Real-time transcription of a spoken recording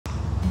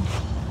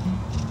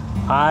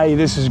Hi,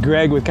 this is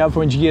Greg with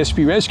California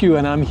GSP Rescue,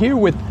 and I'm here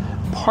with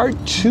part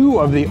 2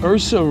 of the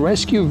Ursula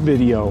rescue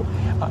video.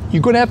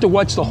 You're going to have to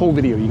watch the whole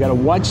video. You got to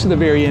watch to the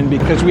very end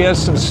because we have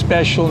some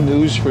special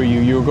news for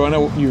you. You're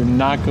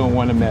not going to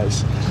want to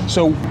miss.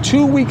 So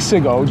 2 weeks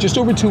ago, just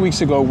over 2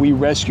 weeks ago, we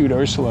rescued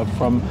Ursula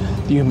from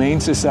the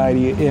Humane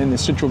Society in the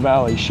Central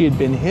Valley. She had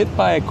been hit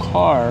by a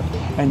car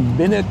and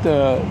been at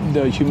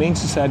the Humane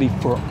Society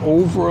for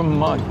over a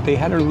month. They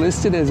had her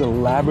listed as a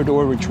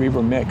Labrador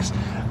Retriever mix.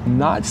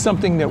 Not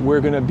something that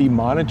we're going to be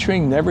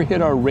monitoring, never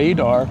hit our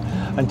radar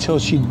until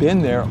she'd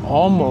been there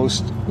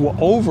almost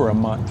over a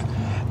month.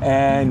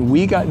 And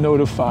we got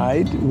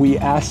notified. We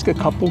asked a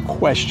couple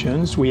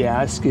questions. We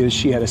asked if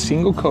she had a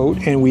single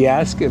coat, and we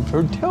asked if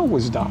her tail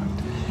was docked.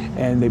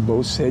 And they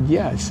both said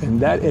yes. And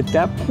that at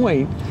that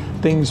point,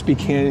 things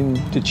began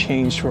to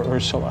change for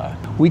Ursula.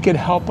 We could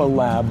help a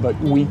lab, but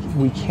we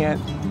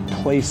can't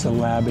place a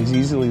lab as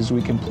easily as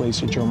we can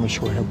place a German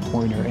Shorthaired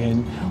Pointer.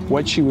 And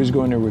what she was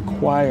going to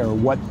require,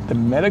 what the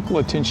medical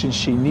attention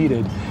she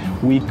needed,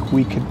 we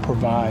could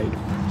provide.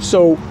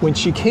 So when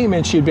she came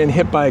in, she had been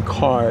hit by a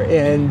car,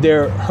 and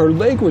her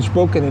leg was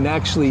broken in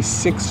actually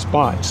 6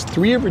 spots.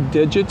 3 of her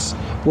digits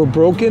were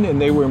broken, and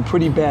they were in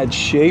pretty bad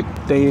shape.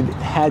 They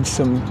had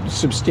some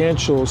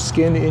substantial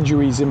skin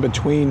injuries in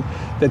between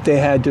that they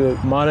had to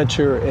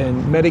monitor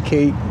and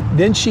medicate.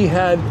 Then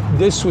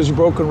this was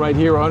broken right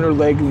here on her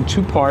leg in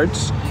 2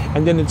 parts,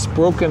 and then it's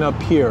broken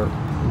up here.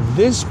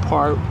 This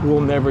part will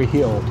never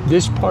heal.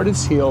 This part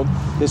is healed,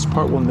 this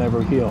part will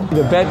never heal.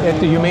 The vet at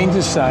the Humane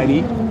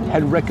Society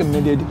had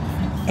recommended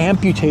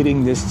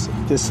amputating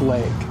this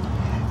leg.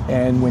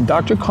 And when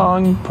Dr.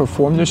 Kong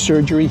performed the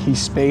surgery, he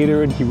spayed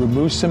her and he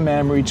removed some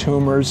mammary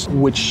tumors,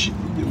 which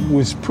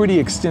was pretty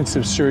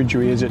extensive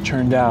surgery as it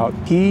turned out.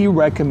 He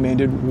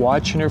recommended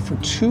watching her for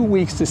 2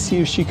 weeks to see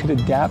if she could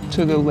adapt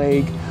to the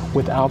leg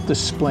without the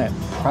splint.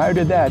 Prior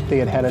to that, they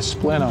had had a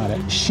splint on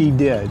it. She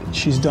did.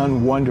 She's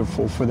done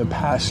wonderful for the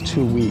past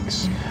 2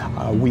 weeks.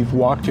 We've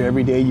walked her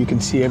every day. You can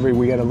see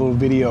we got a little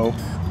video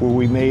where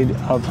we made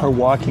of her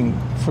walking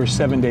for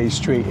 7 days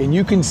straight. And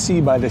you can see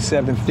by the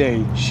 7th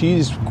day,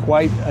 she's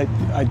quite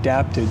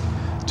adapted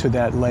to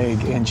that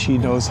leg, and she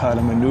knows how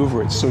to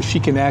maneuver it, so she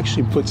can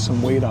actually put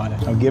some weight on it.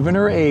 Now, given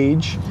her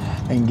age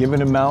and given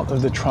the amount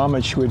of the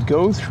trauma she would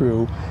go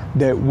through,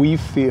 that we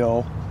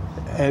feel,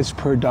 as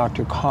per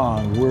Dr.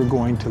 Kong, we're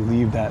going to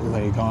leave that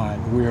leg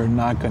on. We are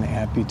not going to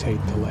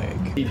amputate the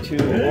leg. To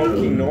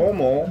walking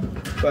normal,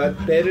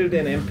 but better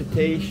than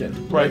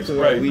amputation. Right, that's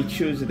why we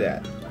choose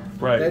that.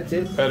 Right, that's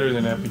it. Better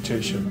than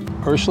amputation.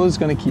 Ursula is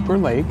going to keep her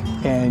leg,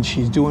 and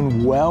she's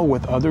doing well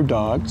with other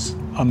dogs,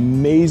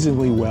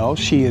 amazingly well.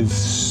 She is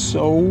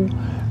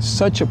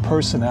such a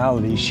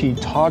personality. She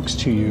talks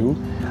to you.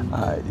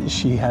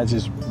 She has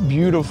this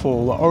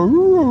beautiful,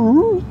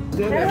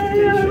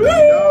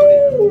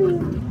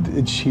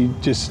 and she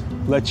just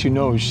lets you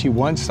know she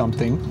wants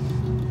something,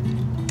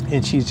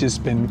 and she's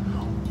just been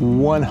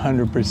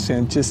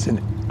 100% just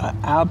an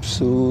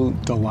absolute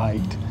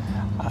delight.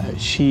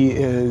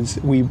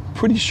 We're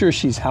pretty sure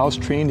she's house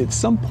trained. At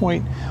some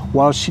point,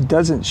 while she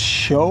doesn't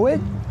show it,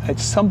 at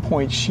some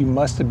point she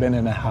must have been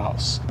in a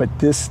house. But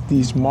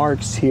these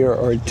marks here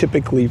are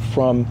typically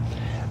from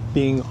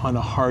being on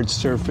a hard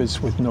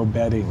surface with no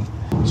bedding.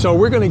 So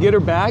we're going to get her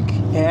back,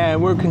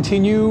 and we'll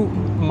continue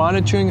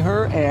monitoring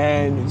her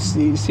and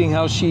seeing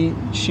how she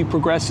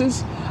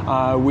progresses.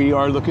 We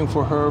are looking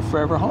for her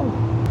forever home.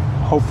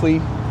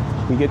 Hopefully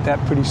we get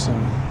that pretty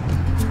soon.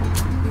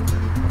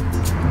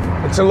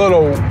 It's a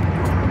little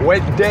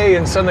wet day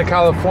in Southern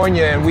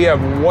California, and we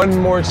have one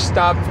more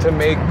stop to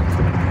make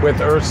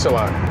with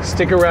Ursula.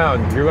 Stick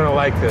around, you're gonna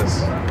like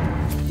this.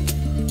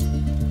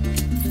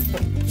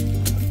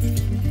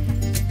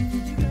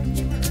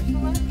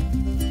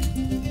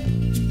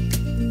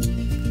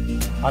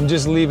 I'm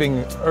just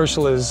leaving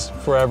Ursula's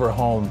forever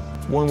home.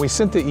 When we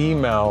sent the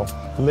email,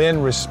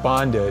 Lynn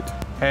responded,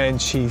 and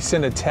she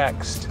sent a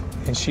text,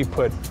 and she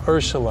put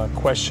Ursula ?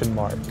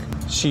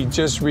 She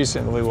just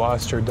recently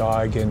lost her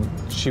dog, and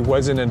she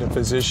wasn't in a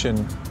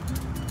position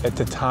at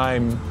the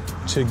time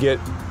to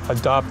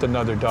adopt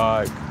another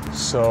dog.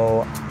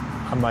 So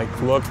I'm like,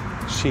 look,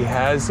 she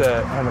has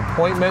an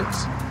appointment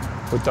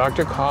with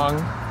Dr.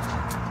 Kong,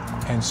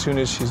 and as soon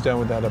as she's done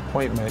with that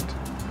appointment,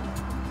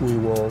 we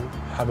will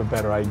have a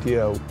better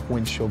idea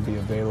when she'll be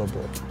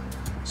available.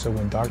 So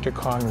when Dr.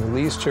 Kong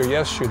released her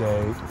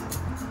yesterday,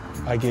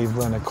 I gave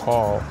Lynn a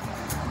call.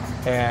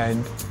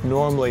 And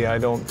normally I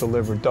don't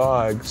deliver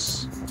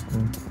dogs,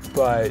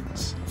 but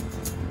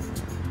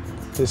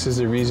this is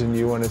the reason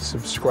you want to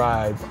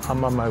subscribe.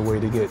 I'm on my way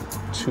to get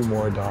 2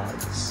 more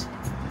dogs,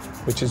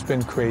 which has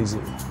been crazy.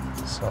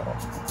 So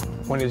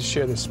I wanted to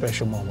share this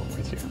special moment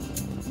with you.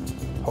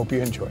 Hope you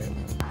enjoy it.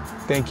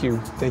 Thank you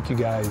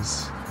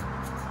guys.